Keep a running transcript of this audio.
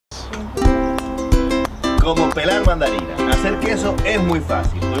Como pelar mandarina. Hacer queso es muy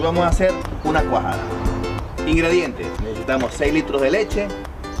fácil. Hoy vamos a hacer una cuajada. Ingredientes: necesitamos 6 litros de leche,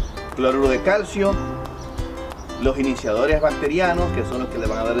 cloruro de calcio, los iniciadores bacterianos, que son los que le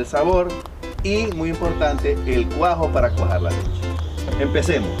van a dar el sabor, y muy importante, el cuajo para cuajar la leche.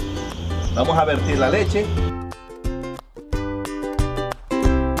 Empecemos. Vamos a vertir la leche.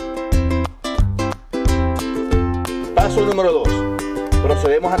 Paso número 2.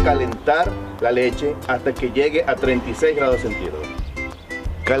 Procedemos a calentar la leche hasta que llegue a 36 grados centígrados.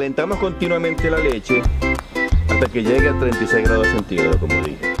 Calentamos continuamente la leche hasta que llegue a 36 grados centígrados, como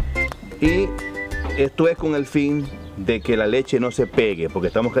dije. Y esto es con el fin de que la leche no se pegue, porque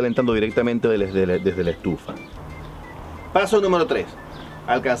estamos calentando directamente desde la estufa. Paso número 3.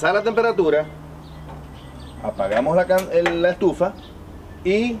 Alcanzar la temperatura, apagamos la estufa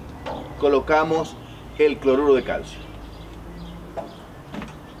y colocamos el cloruro de calcio.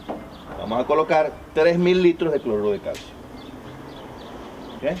 Vamos a colocar 3000 litros de cloruro de calcio.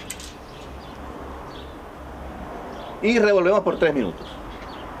 ¿Okay? Y revolvemos por 3 minutos.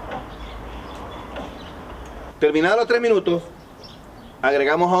 Terminados los 3 minutos,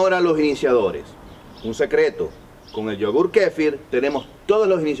 agregamos ahora los iniciadores. Un secreto: con el yogur kéfir tenemos todos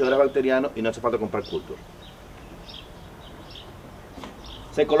los iniciadores bacterianos y no hace falta comprar cultur.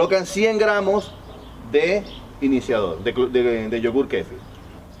 Se colocan 100 gramos de iniciador, de yogur kéfir,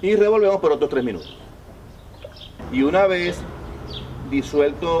 y revolvemos por otros 3 minutos. Y una vez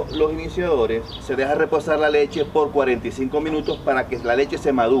disueltos los iniciadores, se deja reposar la leche por 45 minutos para que la leche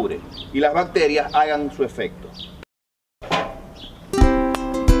se madure y las bacterias hagan su efecto.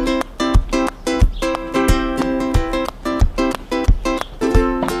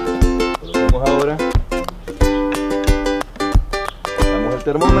 Colocamos ahora, damos el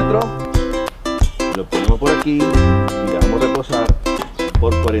termómetro, lo ponemos por aquí y dejamos reposar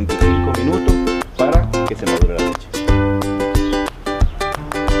por 45 minutos para que se madure la leche.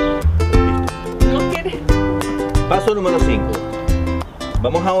 Paso número 5.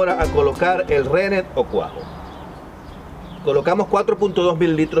 Vamos ahora a colocar el rennet o cuajo. Colocamos 4.2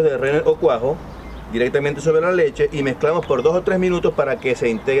 mililitros de rennet o cuajo directamente sobre la leche y mezclamos por 2 o 3 minutos para que se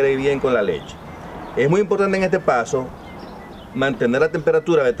integre bien con la leche. Es muy importante en este paso mantener la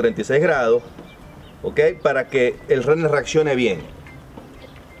temperatura de 36 grados, ¿ok? Para que el rennet reaccione bien.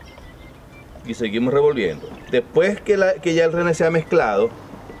 Y seguimos revolviendo. Después que ya el rennet se ha mezclado,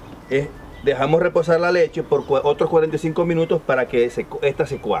 dejamos reposar la leche por otros 45 minutos para que esta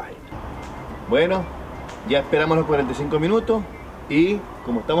se cuaje. Bueno, ya esperamos los 45 minutos y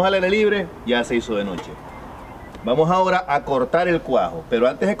como estamos al aire libre, ya se hizo de noche. Vamos ahora a cortar el cuajo, pero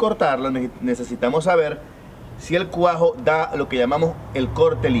antes de cortarlo necesitamos saber si el cuajo da lo que llamamos el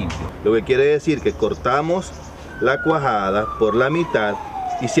corte limpio. Lo que quiere decir que cortamos la cuajada por la mitad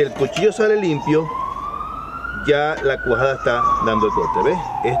y si el cuchillo sale limpio, ya la cuajada está dando el corte, ¿ves?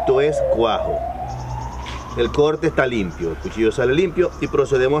 Esto es cuajo. El corte está limpio, el cuchillo sale limpio y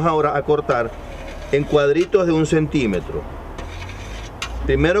procedemos ahora a cortar en cuadritos de 1 centímetro.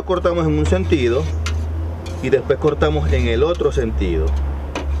 Primero cortamos en un sentido y después cortamos en el otro sentido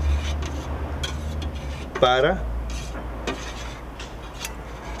para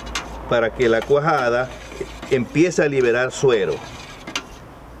que la cuajada empiece a liberar suero.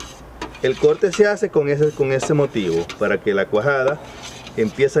 El corte se hace con ese motivo, para que la cuajada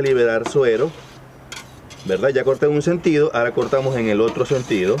empiece a liberar suero, ¿verdad? Ya corté en un sentido, ahora cortamos en el otro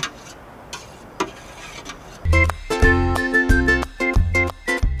sentido.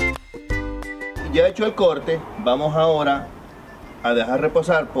 Ya hecho el corte, vamos ahora a dejar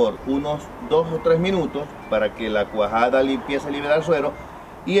reposar por unos 2 o 3 minutos para que la cuajada empiece a liberar suero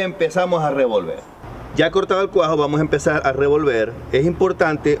y empezamos a revolver. Ya cortado el cuajo, vamos a empezar a revolver. Es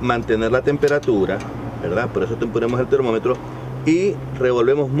importante mantener la temperatura, ¿verdad? Por eso ponemos el termómetro y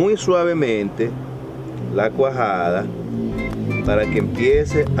revolvemos muy suavemente la cuajada para que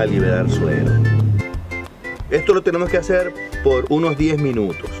empiece a liberar suero. Esto lo tenemos que hacer por unos 10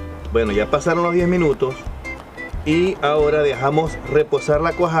 minutos. Bueno, ya pasaron los 10 minutos y ahora dejamos reposar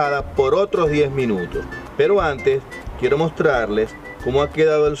la cuajada por otros 10 minutos. Pero antes quiero mostrarles cómo ha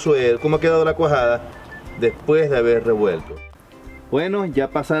quedado el suero, cómo ha quedado la cuajada después de haber revuelto. Bueno, ya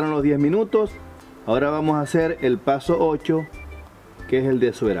pasaron los 10 minutos. Ahora vamos a hacer el paso 8, que es el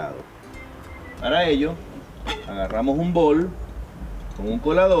desuerado. Para ello, agarramos un bol con un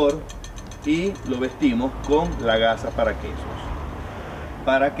colador y lo vestimos con la gasa para quesos,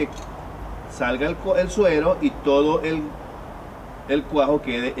 para que salga el suero y todo el cuajo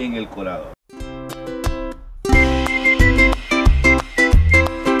quede en el colador.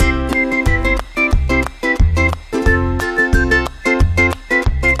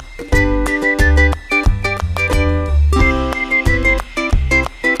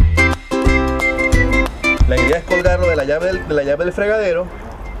 llave del fregadero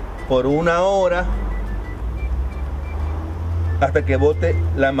por 1 hora hasta que bote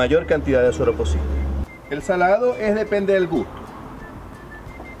la mayor cantidad de suero posible. El salado depende del gusto.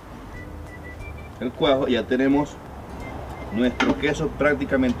 El cuajo, ya tenemos nuestro queso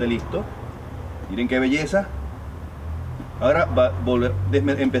prácticamente listo. Miren qué belleza. Ahora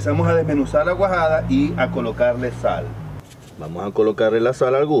empezamos a desmenuzar la cuajada y a colocarle sal. Vamos a colocarle la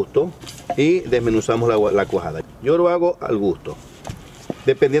sal al gusto y desmenuzamos la cuajada. Yo lo hago al gusto.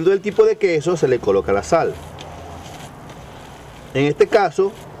 Dependiendo del tipo de queso se le coloca la sal. En este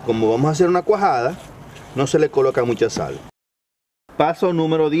caso, como vamos a hacer una cuajada, no se le coloca mucha sal. Paso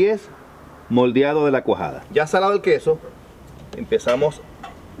número 10, moldeado de la cuajada. Ya salado el queso, empezamos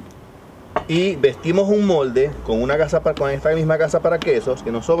y vestimos un molde con esta misma gasa para quesos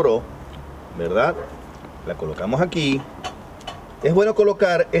que nos sobró, ¿verdad? La colocamos aquí. Es bueno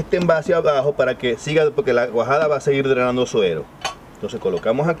colocar este envase abajo para que siga, porque la cuajada va a seguir drenando suero. Entonces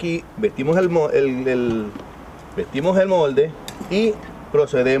colocamos aquí, vestimos el molde y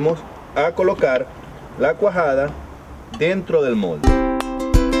procedemos a colocar la cuajada dentro del molde.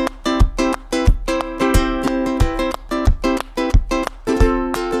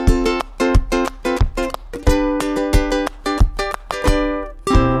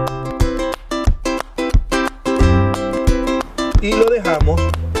 Y lo dejamos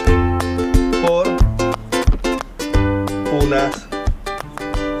por unas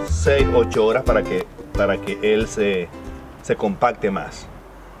 6-8 horas para que él se compacte más.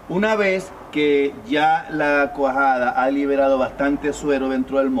 Una vez que ya la cuajada ha liberado bastante suero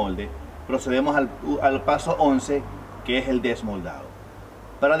dentro del molde, procedemos al paso 11, que es el desmoldado.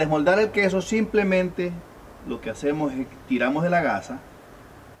 Para desmoldar el queso simplemente lo que hacemos es tiramos de la gasa,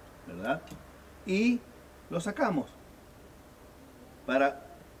 ¿verdad? Y lo sacamos para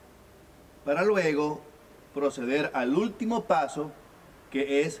luego proceder al último paso,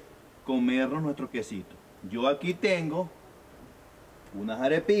 que es comernos nuestro quesito. Yo aquí tengo unas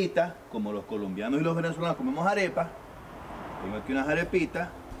arepitas, como los colombianos y los venezolanos comemos arepas. Tengo aquí unas arepitas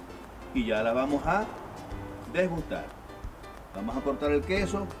y ya las vamos a desgustar. Vamos a cortar el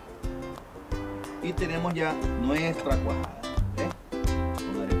queso y tenemos ya nuestra cuajada.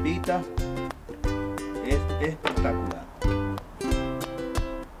 Con arepitas es espectacular.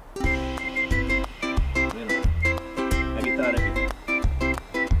 Bueno, aquí está la arepita.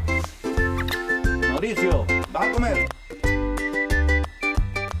 Mauricio, ¿vas a comer?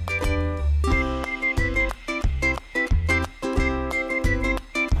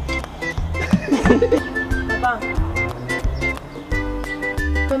 Papá,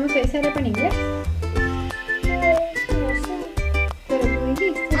 ¿cómo se dice arepa en inglés? No sé. Pero tú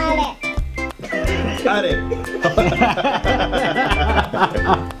dijiste. Are.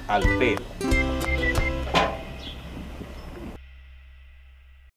 Al pelo.